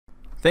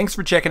Thanks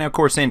for checking out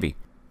Coursenvy.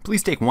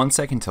 Please take 1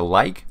 second to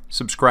like,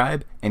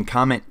 subscribe, and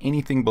comment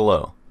anything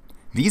below.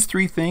 These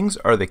 3 things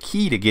are the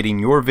key to getting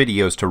your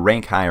videos to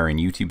rank higher in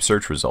YouTube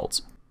search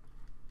results.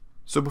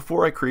 So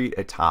before I create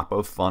a top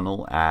of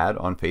funnel ad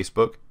on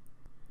Facebook,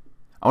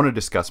 I want to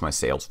discuss my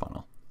sales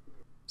funnel.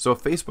 So a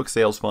Facebook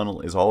sales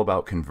funnel is all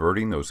about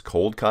converting those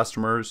cold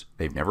customers,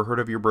 they've never heard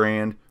of your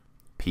brand,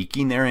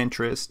 piquing their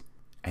interest,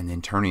 and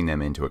then turning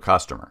them into a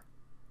customer.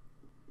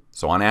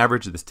 So on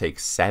average, this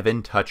takes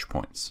 7 touch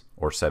points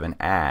or 7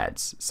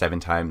 ads, 7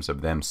 times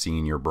of them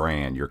seeing your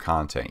brand, your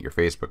content, your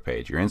Facebook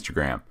page, your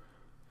Instagram.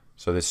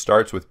 So this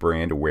starts with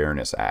brand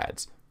awareness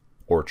ads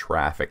or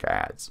traffic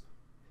ads.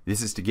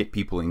 This is to get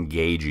people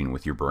engaging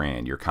with your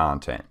brand, your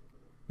content.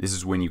 This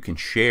is when you can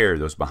share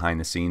those behind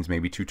the scenes,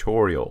 maybe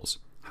tutorials,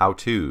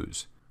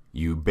 how-tos,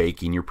 you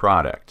baking your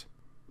product.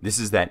 This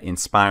is that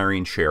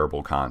inspiring,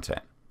 shareable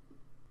content.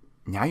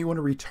 Now you want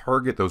to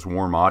retarget those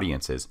warm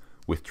audiences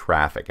with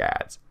traffic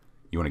ads.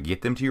 You want to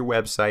get them to your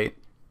website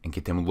and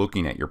get them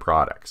looking at your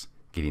products,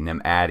 getting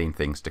them adding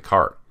things to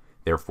cart,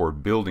 therefore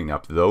building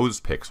up those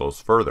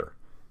pixels further.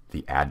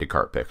 The add to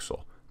cart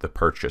pixel, the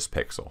purchase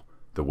pixel,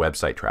 the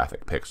website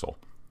traffic pixel.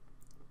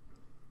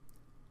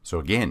 So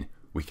again,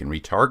 we can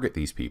retarget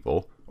these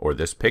people or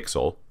this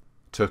pixel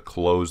to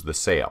close the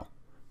sale.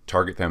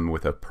 Target them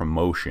with a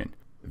promotion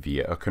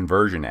via a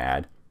conversion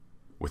ad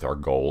with our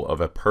goal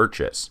of a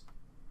purchase.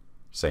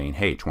 Saying,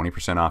 hey,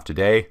 20% off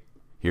today.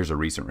 Here's a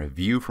recent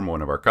review from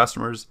one of our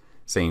customers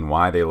saying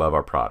why they love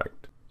our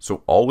product.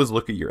 So always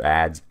look at your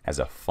ads as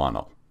a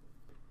funnel.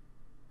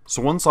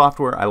 So one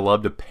software I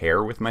love to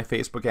pair with my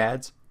Facebook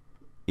ads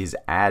is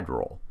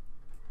AdRoll.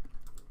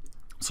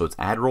 So it's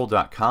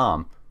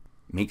AdRoll.com,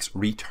 makes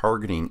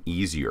retargeting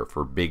easier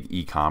for big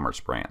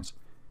e-commerce brands,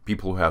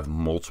 people who have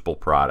multiple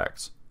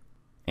products,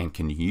 and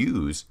can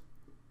use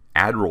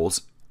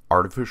AdRoll's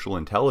artificial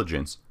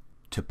intelligence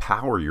to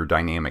power your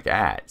dynamic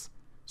ads.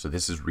 So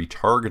this is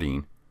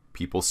retargeting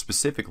people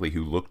specifically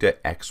who looked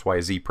at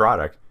XYZ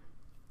product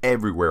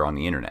everywhere on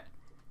the internet.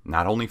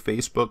 Not only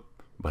Facebook,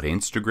 but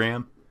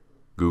Instagram,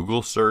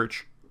 Google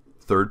search,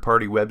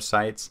 third-party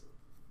websites.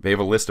 They have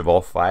a list of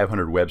all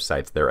 500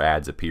 websites their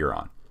ads appear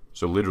on.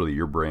 So literally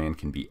your brand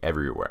can be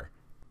everywhere.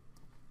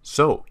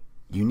 So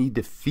you need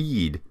to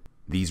feed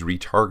these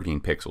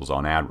retargeting pixels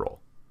on AdRoll.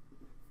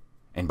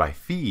 And by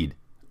feed,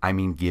 I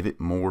mean give it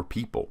more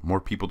people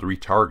to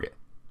retarget.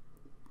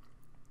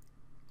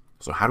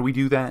 So how do we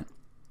do that?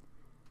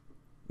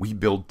 We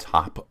build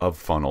top of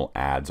funnel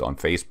ads on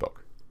Facebook.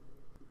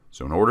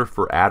 So in order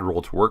for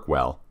AdRoll to work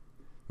well,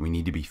 we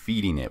need to be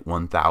feeding it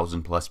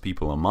 1,000 plus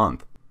people a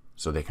month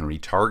so they can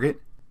retarget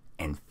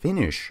and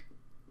finish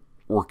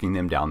working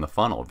them down the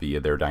funnel via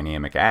their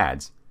dynamic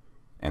ads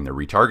and their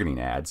retargeting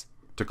ads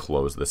to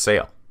close the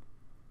sale.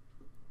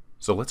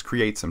 So let's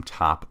create some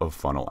top of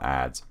funnel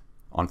ads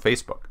on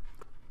Facebook.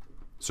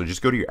 So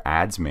just go to your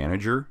ads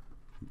manager,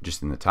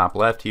 just in the top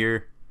left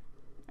here,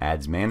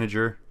 ads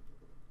manager.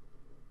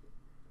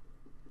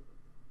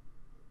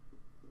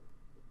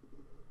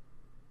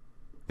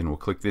 Then we'll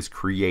click this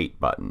create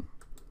button.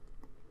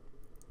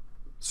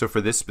 So for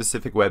this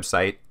specific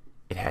website,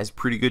 it has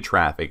pretty good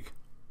traffic,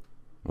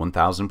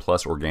 1,000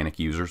 plus organic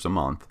users a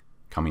month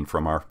coming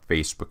from our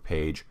Facebook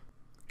page,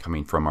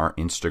 coming from our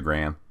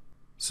Instagram.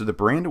 So the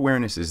brand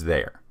awareness is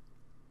there.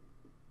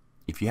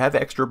 If you have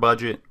extra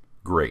budget,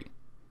 great.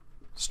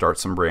 Start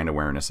some brand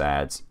awareness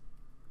ads,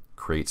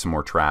 create some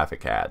more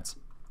traffic ads.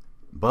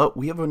 But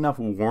we have enough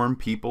warm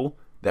people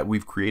that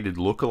we've created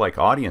lookalike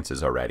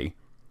audiences already.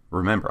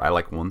 Remember, I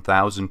like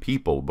 1,000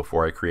 people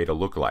before I create a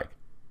lookalike.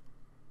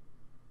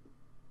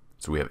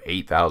 So we have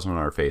 8,000 on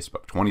our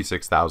Facebook,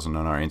 26,000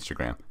 on our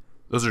Instagram.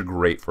 Those are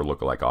great for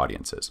lookalike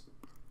audiences.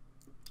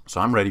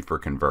 So I'm ready for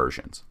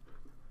conversions.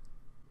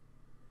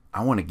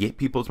 I want to get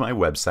people to my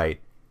website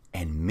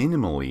and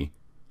minimally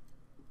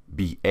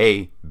be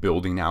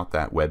building out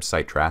that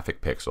website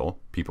traffic pixel,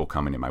 people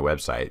coming to my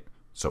website,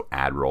 so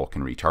AdRoll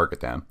can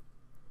retarget them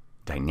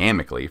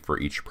dynamically for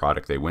each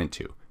product they went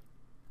to.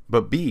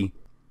 But B,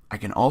 I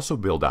can also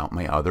build out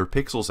my other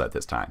pixels at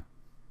this time.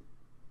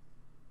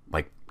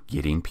 Like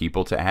getting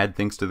people to add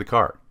things to the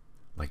cart,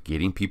 like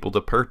getting people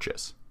to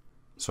purchase.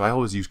 So I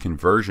always use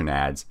conversion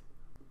ads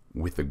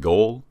with the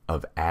goal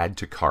of add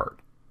to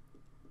cart.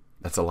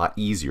 That's a lot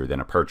easier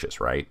than a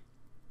purchase, right?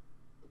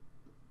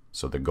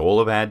 So the goal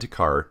of add to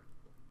cart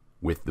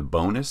with the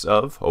bonus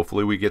of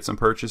hopefully we get some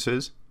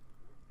purchases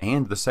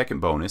and the second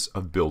bonus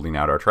of building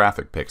out our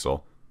traffic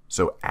pixel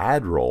so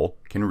AdRoll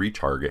can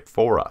retarget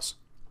for us.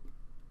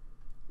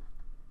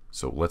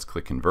 So let's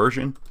click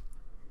conversion.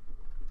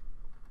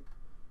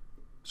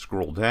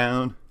 Scroll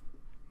down.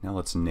 Now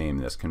let's name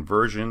this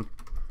conversion.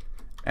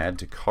 Add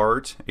to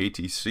cart,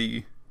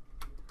 ATC,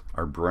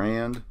 our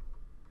brand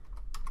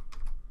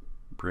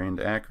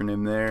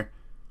acronym there.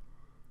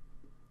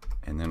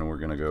 And then we're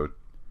going to go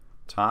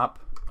top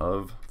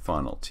of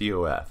funnel,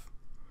 TOF.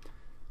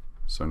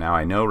 So now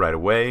I know right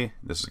away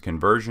this is a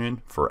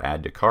conversion for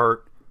add to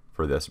cart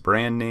for this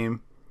brand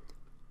name,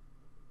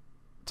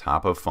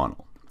 top of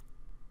funnel.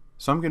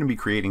 So I'm going to be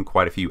creating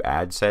quite a few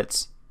ad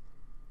sets.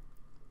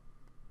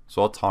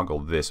 So I'll toggle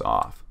this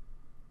off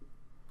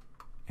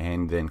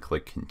and then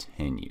click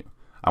continue.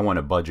 I want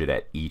to budget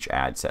at each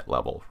ad set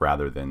level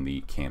rather than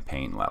the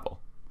campaign level.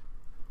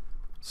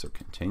 So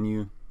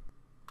continue.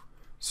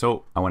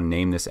 So I want to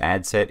name this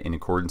ad set in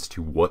accordance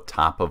to what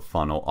top of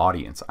funnel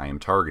audience I am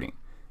targeting.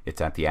 It's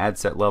at the ad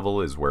set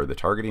level is where the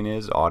targeting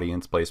is,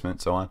 audience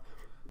placement, so on.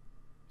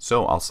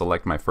 So I'll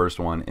select my first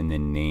one and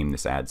then name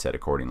this ad set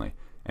accordingly.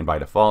 And by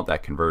default,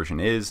 that conversion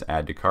is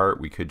add to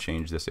cart. We could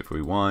change this if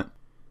we want,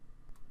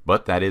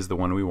 but that is the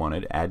one we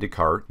wanted, add to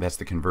cart. That's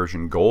the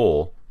conversion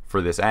goal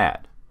for this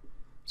ad.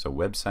 So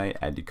website,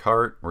 add to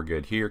cart, we're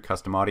good here,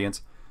 custom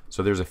audience.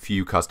 So there's a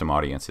few custom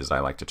audiences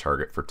I like to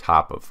target for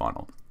top of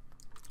funnel.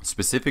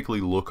 Specifically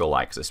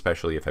lookalikes,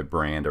 especially if a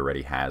brand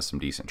already has some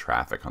decent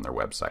traffic on their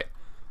website.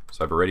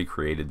 So I've already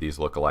created these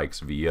lookalikes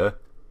via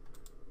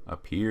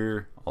up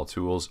here, all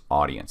tools,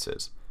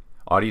 audiences.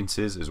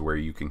 Audiences is where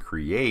you can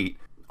create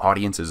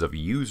audiences of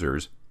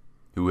users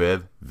who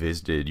have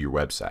visited your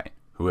website,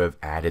 who have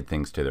added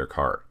things to their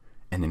cart.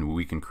 And then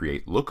we can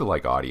create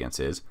lookalike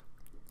audiences,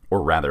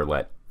 or rather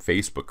let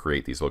Facebook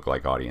create these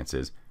lookalike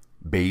audiences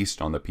based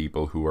on the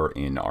people who are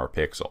in our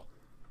pixel.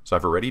 So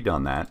I've already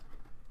done that,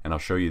 and I'll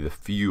show you the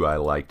few I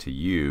like to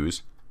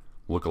use.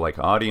 Lookalike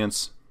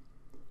audience.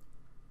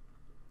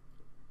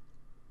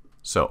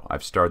 So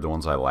I've starred the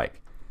ones I like.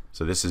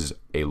 So this is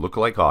a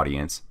lookalike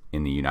audience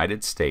in the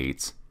United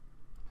States,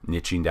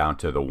 niching down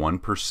to the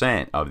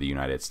 1% of the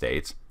United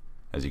States.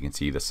 As you can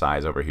see, the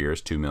size over here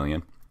is 2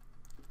 million.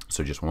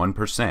 So just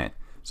 1%.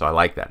 So I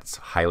like that. It's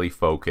highly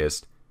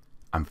focused.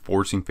 I'm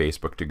forcing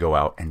Facebook to go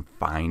out and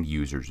find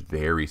users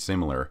very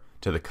similar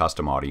to the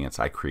custom audience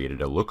I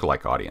created a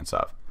lookalike audience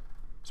of.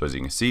 So as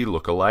you can see,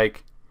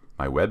 lookalike,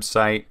 my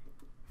website,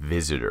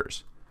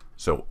 visitors.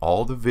 So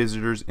all the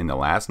visitors in the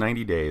last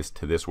 90 days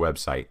to this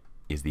website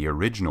is the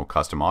original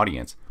custom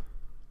audience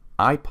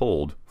I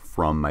pulled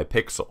from my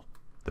pixel.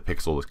 The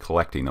pixel is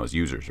collecting those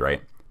users,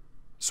 right?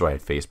 So I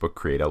had Facebook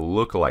create a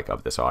lookalike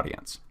of this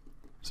audience.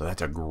 So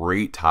that's a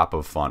great top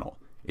of funnel.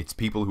 It's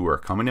people who are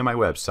coming to my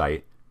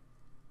website.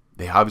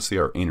 They obviously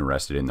are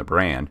interested in the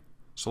brand.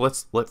 So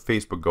let's let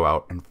Facebook go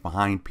out and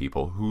find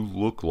people who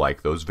look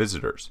like those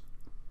visitors.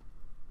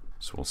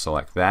 So we'll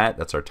select that.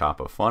 That's our top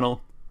of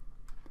funnel.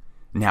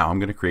 Now I'm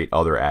going to create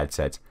other ad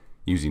sets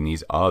using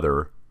these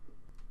other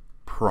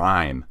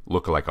prime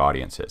lookalike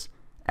audiences.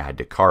 Add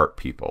to cart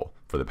people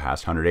for the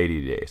past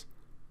 180 days.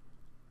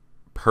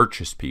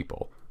 Purchase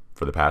people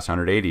for the past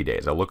 180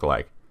 days, a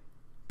lookalike.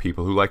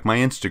 People who like my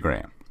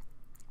Instagram.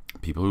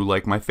 People who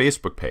like my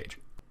Facebook page.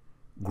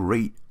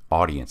 Great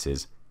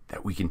audiences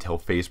that we can tell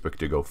Facebook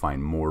to go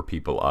find more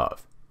people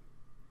of.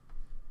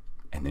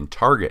 And then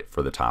target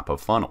for the top of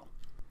funnel.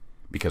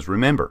 Because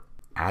remember,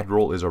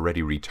 AdRoll is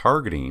already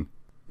retargeting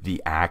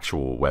the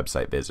actual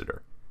website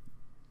visitor,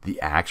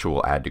 the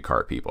actual add to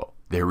cart people.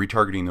 They're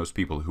retargeting those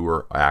people who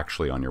are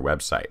actually on your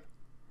website.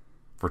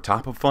 For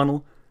top of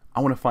funnel, I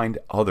want to find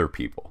other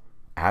people.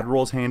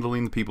 AdRoll's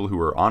handling the people who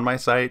are on my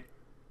site.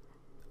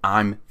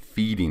 I'm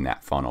feeding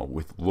that funnel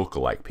with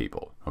lookalike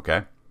people,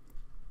 okay?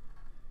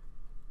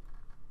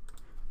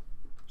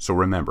 So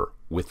remember,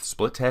 with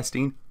split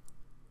testing,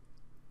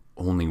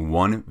 only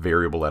one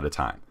variable at a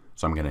time.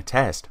 So I'm going to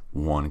test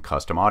one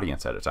custom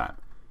audience at a time.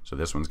 So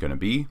this one's going to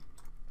be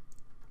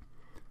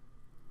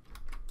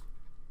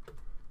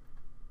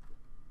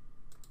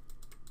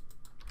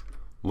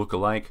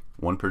lookalike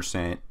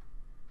 1%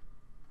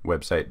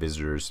 website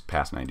visitors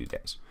past 90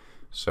 days.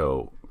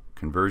 So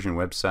conversion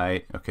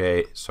website,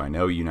 okay, so I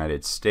know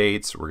United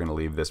States, we're going to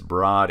leave this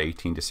broad,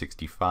 18 to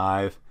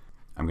 65.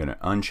 I'm going to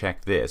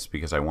uncheck this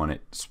because I want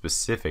it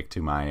specific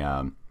to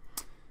my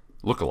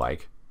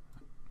lookalike.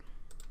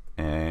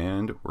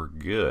 And we're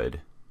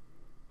good.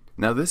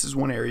 Now this is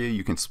one area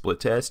you can split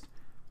test,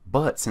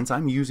 but since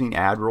I'm using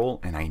AdRoll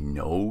and I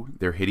know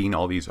they're hitting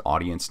all these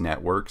audience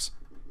networks,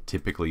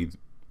 typically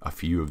a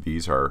few of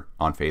these are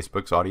on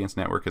Facebook's audience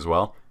network as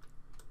well,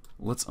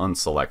 let's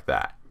unselect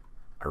that.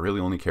 I really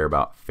only care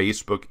about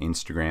Facebook,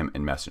 Instagram,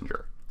 and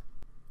Messenger.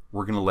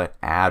 We're going to let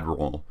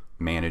AdRoll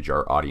manage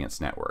our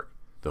audience network,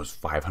 those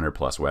 500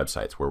 plus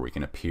websites where we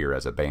can appear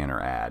as a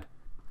banner ad.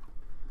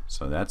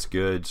 So that's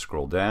good.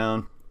 Scroll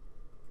down.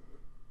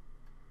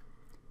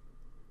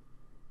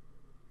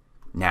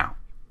 Now,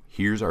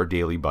 here's our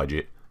daily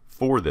budget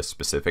for this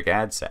specific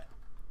ad set.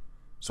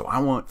 So I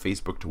want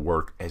Facebook to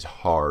work as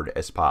hard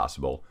as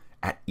possible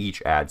at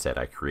each ad set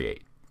I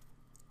create.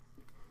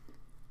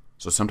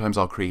 So sometimes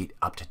I'll create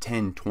up to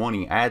 10,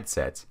 20 ad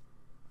sets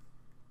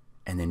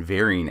and then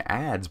varying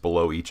ads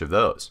below each of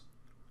those.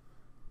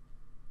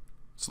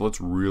 So let's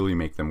really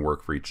make them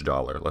work for each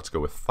dollar. Let's go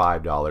with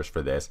 $5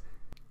 for this.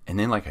 And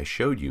then like I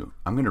showed you,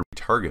 I'm going to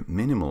retarget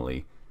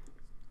minimally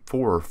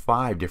 4 or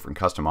 5 different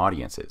custom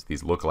audiences,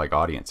 these lookalike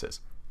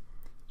audiences.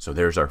 So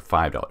there's our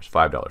 $5,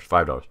 $5,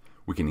 $5.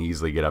 We can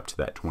easily get up to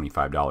that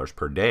 $25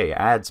 per day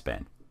ad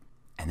spend.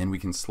 And then we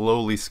can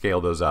slowly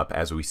scale those up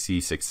as we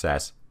see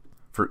success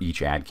for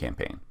each ad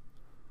campaign.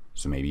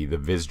 So maybe the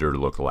visitor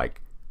lookalike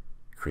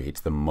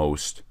creates the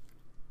most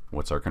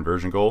What's our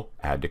conversion goal?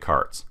 Add to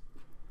carts.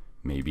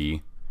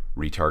 Maybe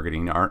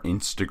retargeting our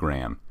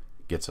Instagram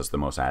gets us the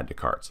most add to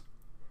carts.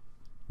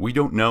 We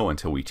don't know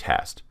until we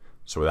test.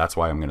 So that's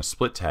why I'm going to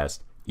split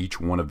test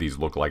each one of these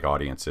lookalike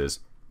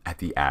audiences at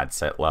the ad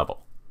set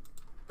level.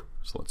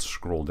 So let's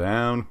scroll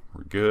down.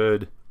 We're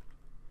good.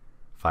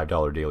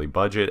 $5 daily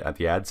budget at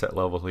the ad set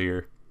level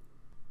here.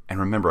 And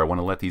remember, I want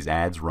to let these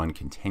ads run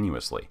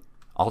continuously.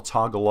 I'll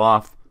toggle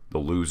off the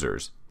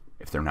losers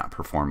if they're not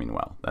performing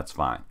well. That's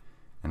fine.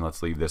 And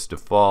let's leave this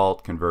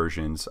default,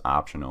 conversions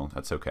optional.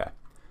 That's okay.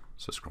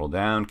 So scroll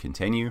down,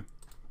 continue.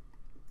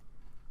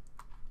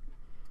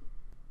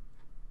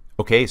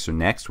 Okay, so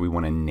next we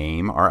want to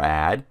name our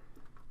ad.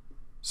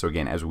 So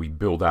again, as we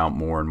build out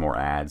more and more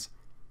ads,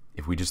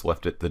 if we just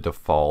left it the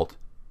default,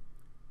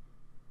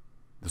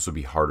 this would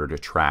be harder to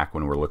track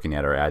when we're looking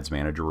at our ads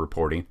manager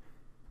reporting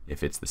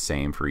if it's the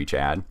same for each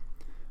ad.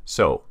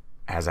 So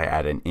as I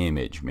add an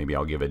image, maybe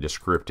I'll give a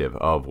descriptive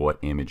of what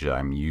image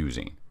I'm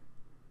using.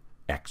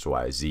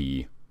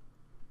 XYZ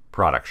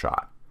product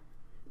shot,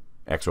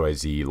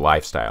 XYZ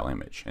lifestyle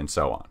image, and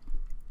so on.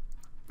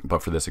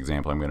 But for this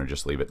example, I'm going to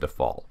just leave it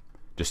default.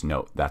 Just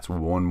note, that's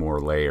one more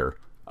layer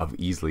of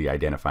easily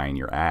identifying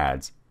your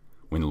ads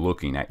when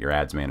looking at your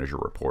ads manager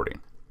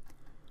reporting.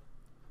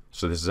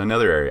 So this is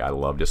another area I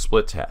love to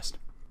split test.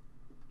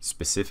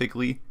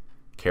 Specifically,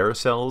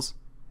 carousels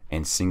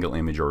and single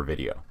image or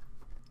video.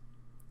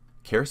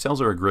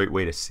 Carousels are a great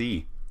way to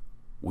see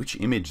which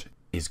image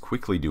is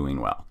quickly doing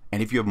well.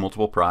 And if you have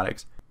multiple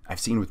products, I've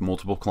seen with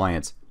multiple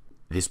clients,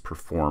 this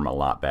perform a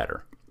lot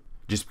better.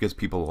 Just because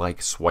people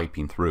like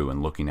swiping through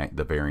and looking at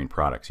the varying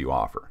products you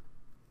offer.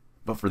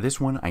 But for this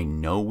one, I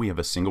know we have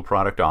a single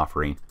product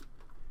offering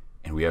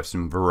and we have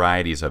some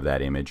varieties of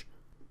that image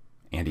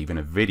and even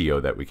a video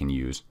that we can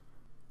use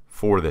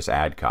for this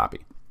ad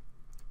copy.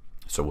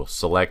 So we'll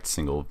select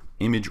single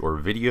image or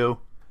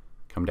video,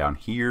 come down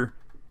here,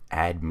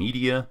 add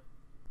media,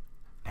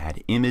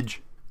 add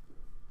image,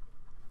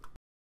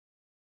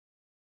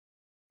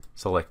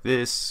 select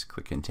this,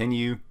 click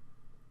continue.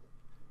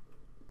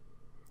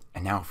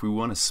 And now if we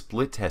want to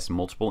split test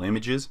multiple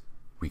images,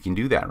 we can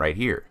do that right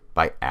here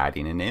by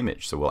adding an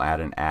image. So we'll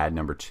add an ad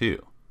number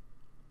 2.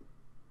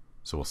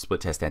 So we'll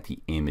split test at the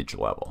image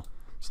level.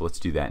 So let's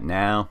do that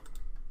now.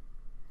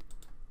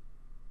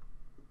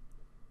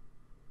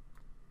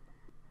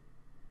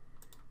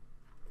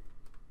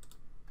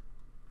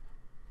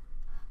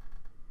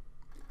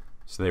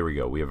 So there we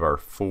go. We have our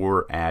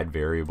 4 ad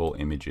variable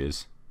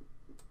images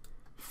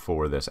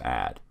for this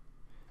ad.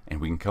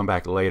 And we can come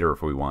back later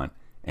if we want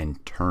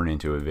and turn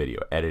into a video.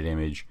 Edit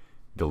image,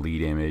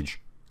 delete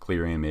image,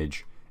 clear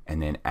image,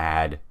 and then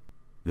add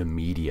the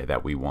media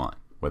that we want,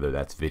 whether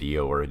that's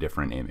video or a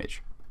different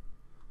image.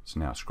 So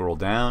now scroll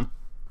down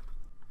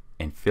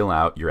and fill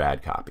out your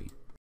ad copy.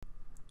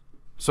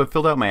 So I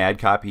filled out my ad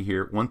copy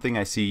here. One thing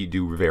I see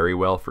do very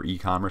well for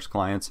e-commerce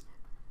clients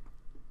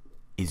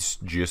is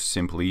just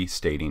simply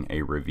stating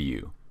a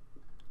review.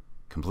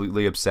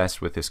 Completely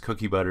obsessed with this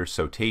cookie butter,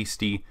 so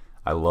tasty.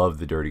 I love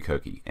the dirty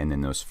cookie. And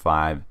then those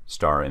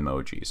 5-star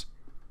emojis.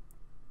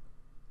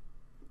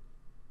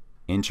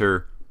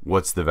 Enter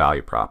what's the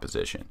value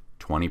proposition.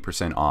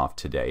 20% off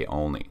today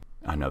only.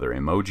 Another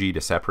emoji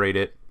to separate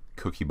it.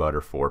 Cookie butter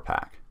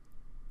 4-pack.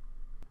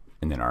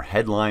 And then our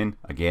headline,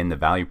 again the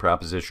value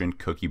proposition,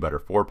 cookie butter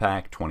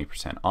 4-pack,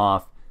 20%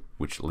 off,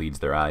 which leads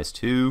their eyes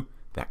to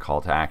that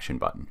call to action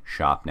button,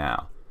 shop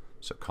now.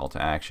 So call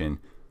to action.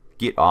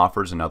 Get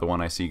offers, another one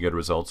I see good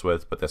results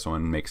with, but this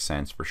one makes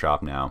sense for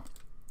shop now.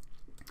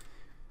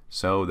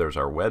 So there's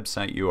our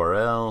website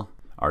URL,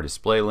 our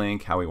display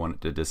link, how we want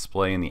it to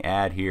display in the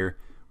ad here.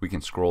 We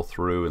can scroll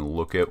through and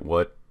look at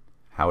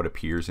how it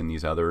appears in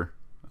these other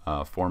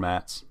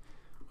formats,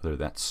 whether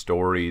that's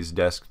stories,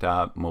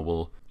 desktop,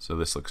 mobile. So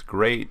this looks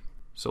great.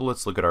 So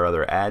let's look at our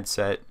other ad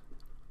set.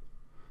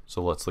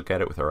 So let's look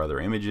at it with our other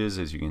images.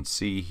 As you can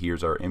see,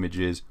 here's our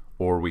images,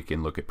 or we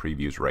can look at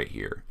previews right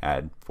here.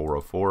 Ad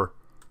 404,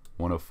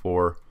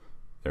 104,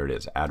 there it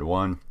is, ad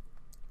 1.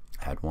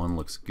 Ad 1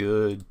 looks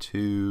good,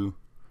 2,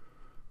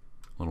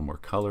 a little more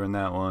color in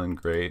that one,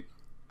 great.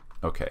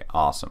 Okay,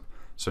 awesome.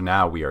 So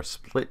now we are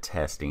split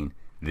testing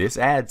this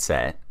ad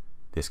set,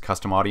 this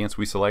custom audience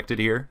we selected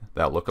here,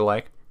 that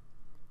lookalike,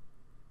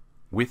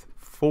 with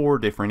 4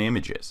 different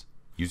images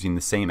using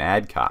the same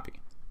ad copy.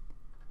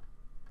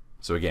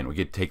 So again, we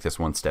could take this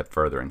one step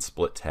further and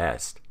split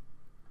test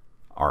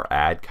our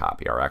ad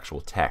copy, our actual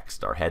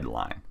text, our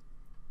headline,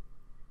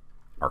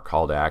 our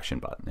call to action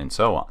button, and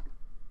so on.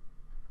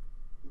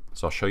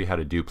 So I'll show you how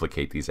to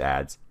duplicate these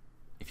ads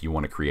if you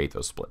want to create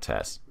those split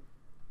tests.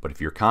 But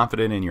if you're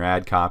confident in your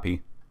ad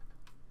copy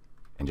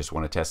and just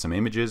want to test some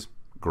images,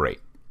 great.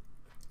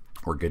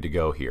 We're good to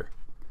go here.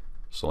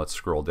 So let's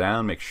scroll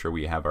down, make sure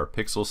we have our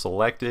pixel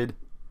selected,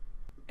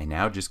 and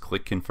now just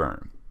click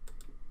confirm.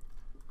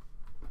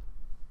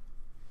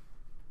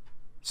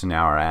 So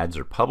now our ads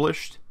are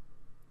published.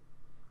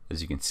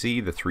 As you can see,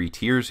 the 3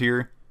 tiers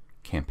here: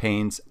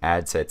 campaigns,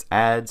 ad sets,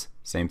 ads.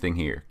 Same thing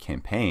here: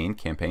 campaign,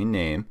 campaign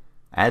name,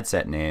 ad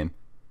set name,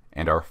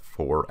 and our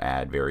 4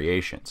 ad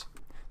variations.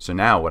 So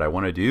now what I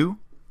want to do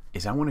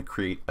is I want to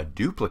create a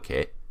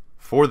duplicate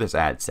for this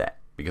ad set,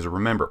 because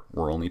remember,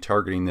 we're only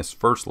targeting this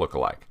first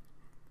lookalike.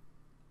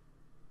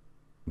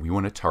 We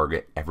want to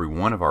target every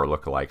one of our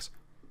lookalikes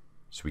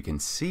so we can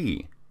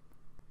see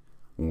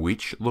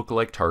which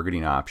lookalike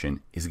targeting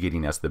option is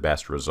getting us the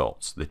best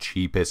results, the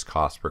cheapest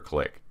cost per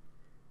click,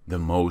 the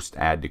most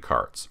add to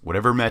carts,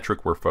 whatever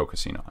metric we're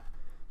focusing on.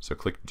 So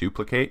click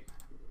duplicate.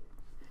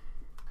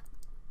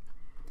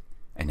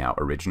 And now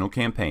original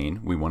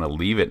campaign, we want to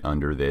leave it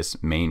under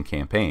this main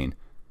campaign.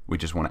 We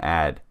just want to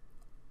add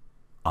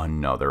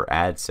another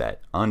ad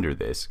set under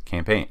this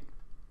campaign.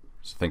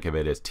 So think of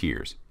it as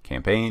tiers.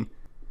 Campaign,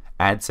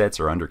 ad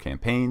sets are under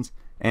campaigns,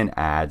 and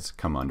ads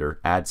come under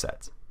ad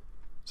sets.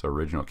 So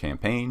original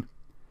campaign,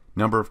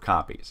 number of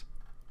copies.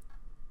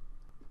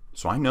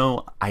 So I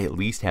know I at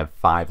least have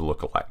 5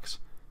 lookalikes.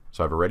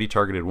 So I've already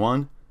targeted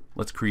 1.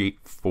 Let's create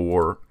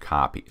 4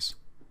 copies.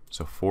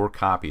 So 4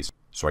 copies.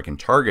 So I can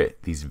target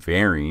these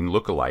varying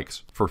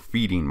lookalikes for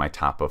feeding my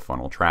top of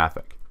funnel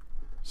traffic.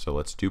 So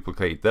let's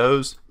duplicate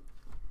those.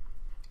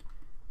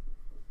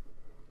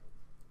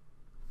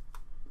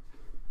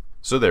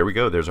 So there we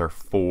go. There's our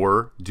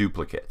 4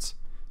 duplicates.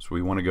 So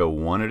we want to go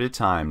one at a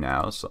time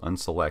now. So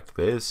unselect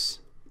this.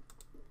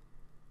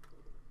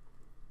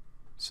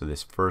 So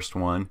this first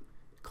one,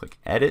 click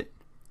edit.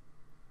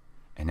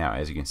 And now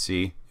as you can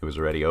see, it was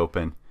already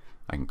open.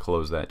 I can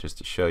close that just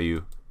to show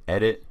you.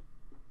 Edit.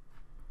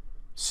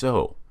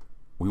 So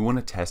we want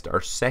to test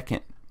our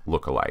second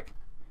lookalike.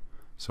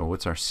 So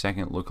what's our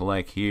second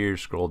lookalike here?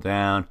 Scroll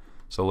down.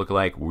 So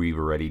lookalike we've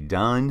already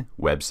done.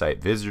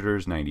 Website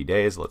visitors, 90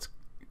 days. Let's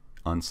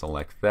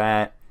unselect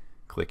that.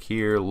 Click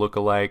here,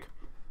 lookalike.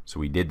 So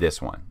we did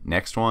this one.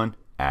 Next one,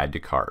 add to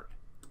cart.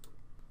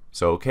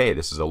 So okay,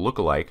 this is a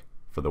lookalike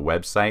for the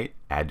website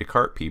add to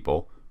cart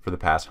people for the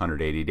past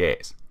 180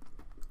 days.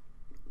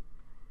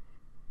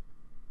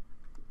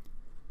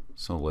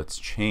 So let's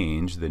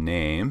change the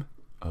name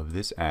of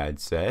this ad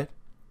set.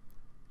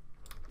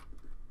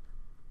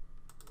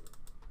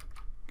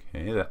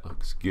 Okay, that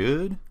looks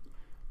good.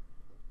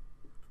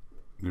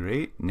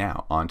 Great.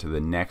 Now on to the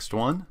next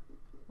one.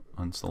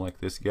 Unselect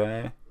this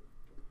guy.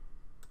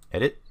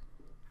 Edit.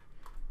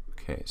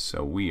 Okay,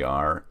 so we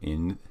are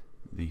in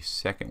the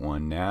second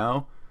one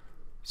now.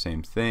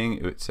 Same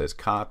thing. It says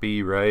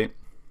copy, right?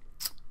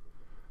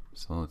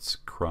 So let's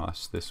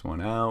cross this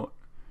one out.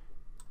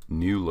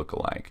 New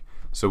lookalike.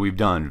 So we've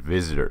done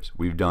visitors.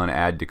 We've done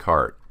add to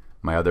cart.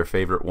 My other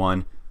favorite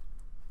one,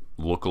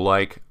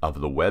 lookalike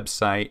of the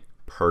website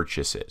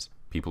purchases.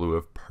 People who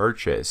have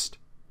purchased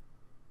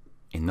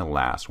in the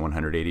last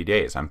 180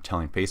 days. I'm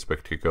telling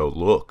Facebook to go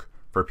look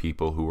for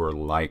people who are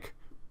like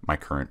my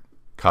current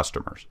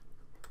customers.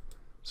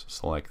 So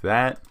select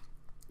that.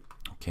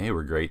 Okay,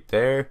 we're great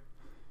there.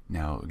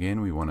 Now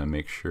again, we want to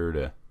make sure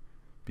to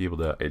be able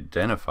to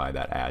identify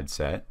that ad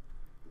set.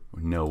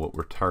 We know what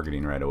we're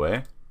targeting right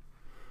away.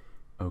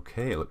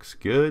 Okay, looks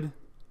good.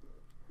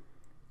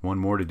 One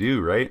more to do,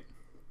 right?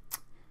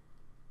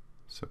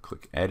 So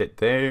click edit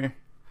there.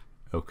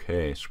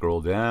 Okay,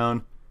 scroll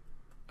down.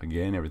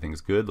 Again,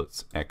 everything's good.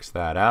 Let's X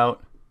that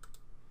out.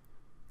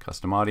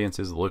 Custom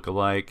audiences,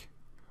 lookalike.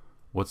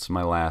 What's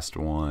my last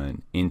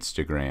one?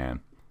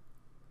 Instagram.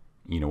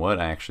 You know what?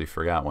 I actually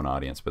forgot one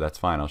audience, but that's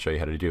fine. I'll show you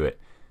how to do it.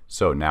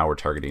 So now we're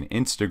targeting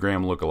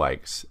Instagram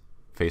lookalikes.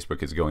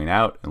 Facebook is going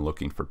out and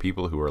looking for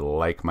people who are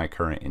like my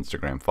current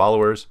Instagram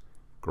followers.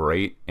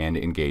 Great. And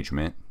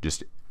engagement,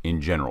 just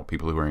in general,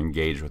 people who are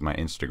engaged with my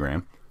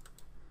Instagram.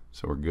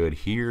 So we're good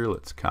here.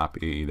 Let's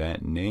copy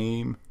that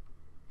name.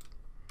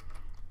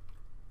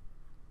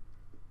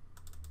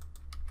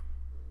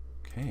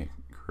 Okay,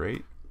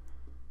 great.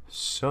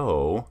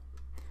 So,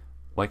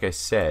 like I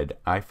said,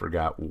 I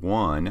forgot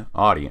one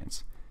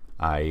audience.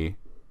 I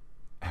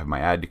have my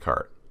add to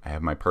cart. I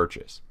have my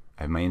purchase.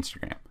 I have my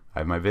Instagram. I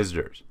have my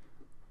visitors.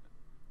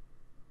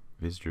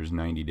 Visitors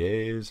 90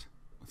 days.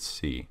 Let's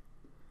see.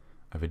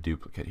 I have a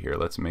duplicate here.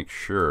 Let's make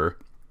sure.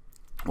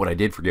 What I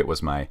did forget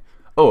was my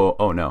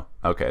oh no.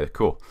 Okay,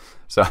 cool.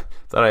 So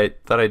thought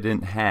I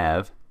didn't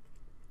have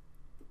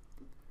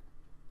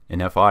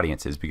enough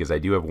audiences because I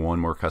do have one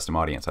more custom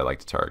audience I like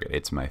to target.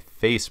 It's my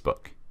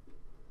Facebook.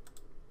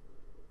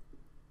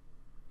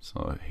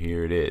 So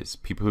here it is.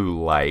 People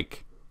who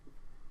like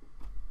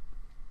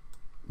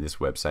this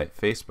website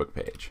Facebook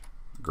page.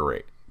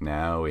 Great.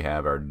 Now we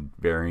have our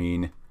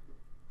varying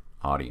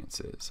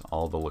audiences.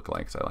 All the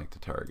lookalikes I like to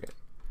target.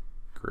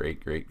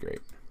 Great, great,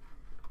 great.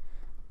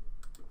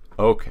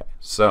 Okay,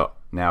 so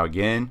now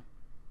again,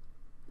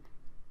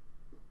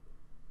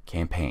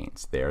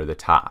 campaigns. They're the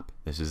top.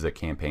 This is the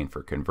campaign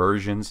for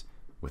conversions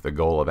with a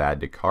goal of add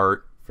to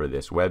cart for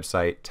this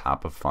website,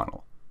 top of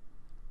funnel.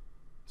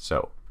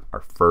 So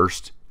our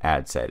first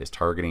ad set is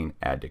targeting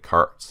add to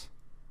carts.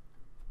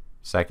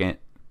 Second,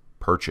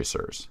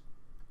 purchasers.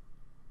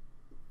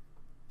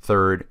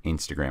 Third,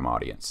 Instagram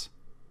audience.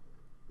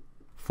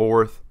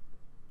 Fourth,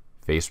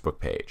 Facebook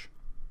page.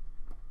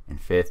 And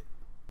fifth,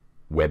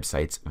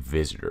 website's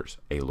visitors,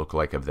 a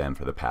lookalike of them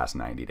for the past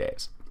 90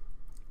 days.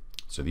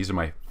 So these are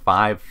my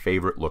 5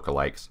 favorite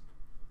lookalikes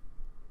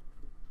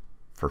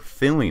for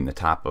filling the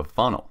top of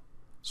funnel.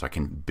 So I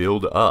can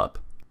build up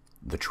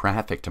the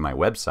traffic to my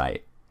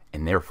website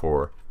and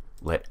therefore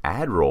let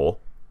AdRoll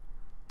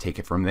take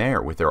it from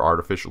there with their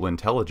artificial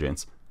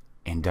intelligence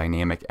and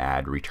dynamic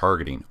ad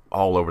retargeting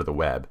all over the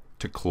web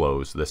to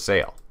close the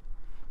sale.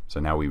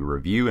 So now we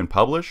review and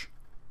publish,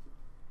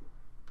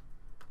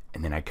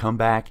 and then I come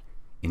back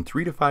in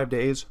 3 to 5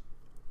 days,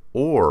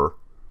 or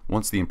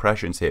once the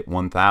impressions hit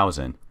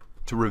 1,000,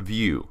 to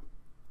review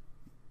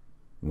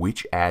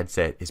which ad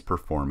set is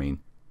performing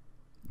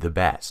the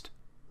best,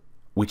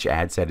 which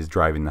ad set is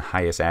driving the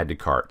highest add to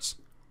carts,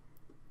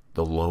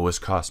 the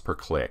lowest cost per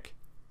click,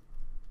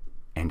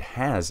 and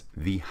has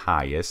the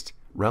highest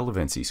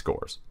relevancy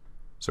scores.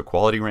 So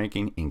quality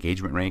ranking,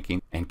 engagement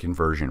ranking, and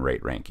conversion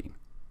rate ranking.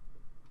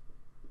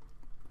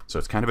 So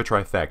it's kind of a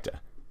trifecta.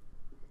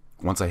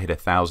 Once I hit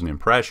 1,000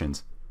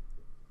 impressions,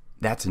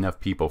 that's enough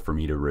people for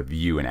me to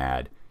review an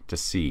ad to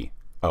see,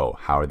 oh,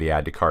 how are the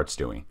add to carts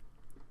doing?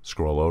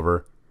 Scroll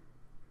over,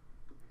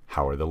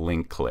 how are the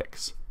link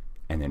clicks?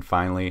 And then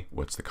finally,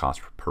 what's the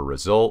cost per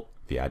result,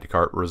 the add to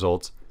cart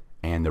results,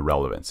 and the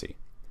relevancy.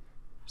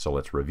 So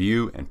let's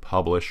review and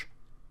publish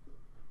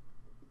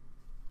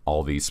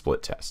all these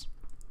split tests.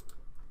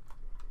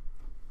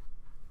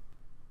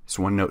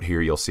 So one note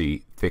here, you'll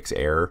see fix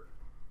error.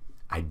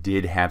 I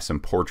did have some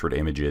portrait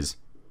images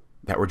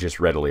that were just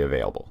readily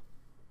available.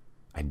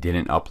 I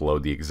didn't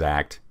upload the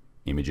exact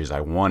images I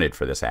wanted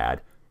for this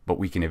ad, but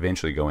we can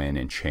eventually go in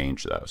and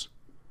change those.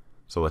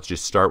 So let's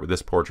just start with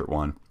this portrait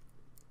one.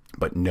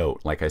 But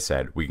note, like I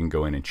said, we can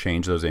go in and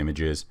change those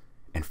images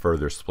and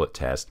further split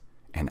test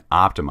and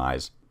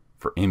optimize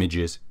for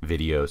images,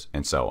 videos,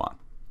 and so on.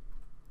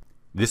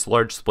 This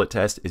large split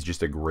test is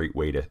just a great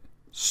way to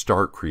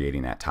start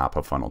creating that top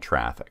of funnel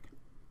traffic.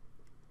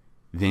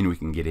 Then we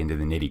can get into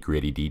the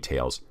nitty-gritty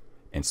details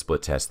and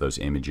split test those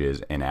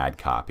images and ad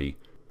copy,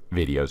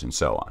 videos, and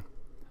so on.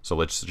 So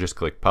let's just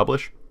click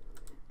publish.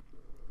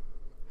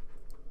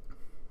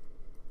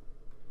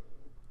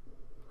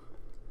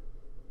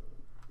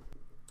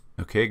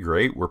 Okay,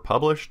 great, we're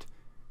published.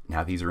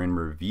 Now these are in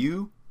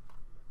review.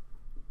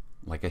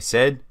 Like I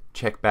said,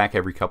 check back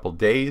every couple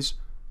days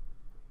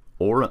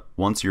or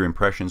once your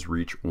impressions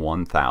reach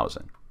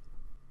 1,000,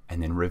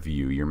 and then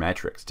review your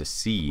metrics to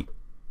see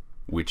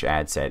which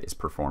ad set is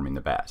performing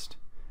the best.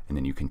 And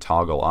then you can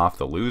toggle off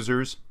the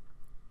losers,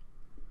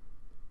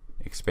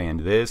 expand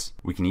this.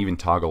 We can even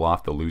toggle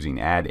off the losing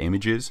ad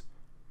images.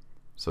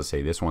 So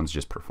say this one's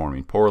just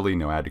performing poorly,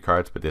 no add to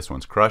carts, but this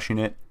one's crushing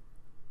it.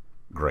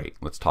 Great,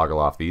 let's toggle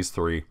off these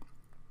three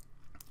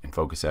and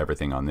focus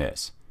everything on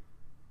this.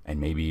 And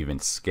maybe even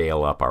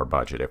scale up our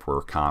budget if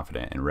we're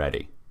confident and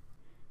ready.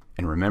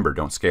 And remember,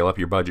 don't scale up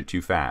your budget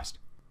too fast.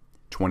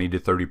 20 to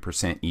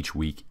 30% each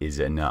week is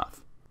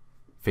enough.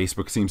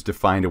 Facebook seems to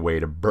find a way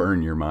to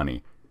burn your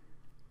money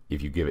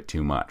if you give it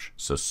too much.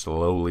 So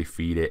slowly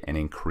feed it and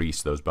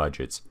increase those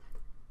budgets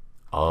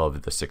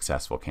of the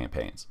successful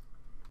campaigns.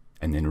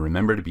 And then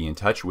remember to be in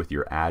touch with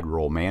your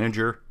AdRoll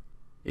manager.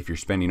 If you're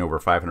spending over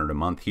 $500 a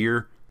month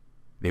here,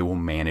 they will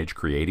manage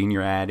creating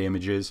your ad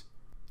images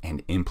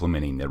and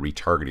implementing the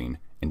retargeting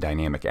and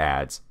dynamic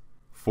ads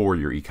for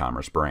your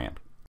e-commerce brand.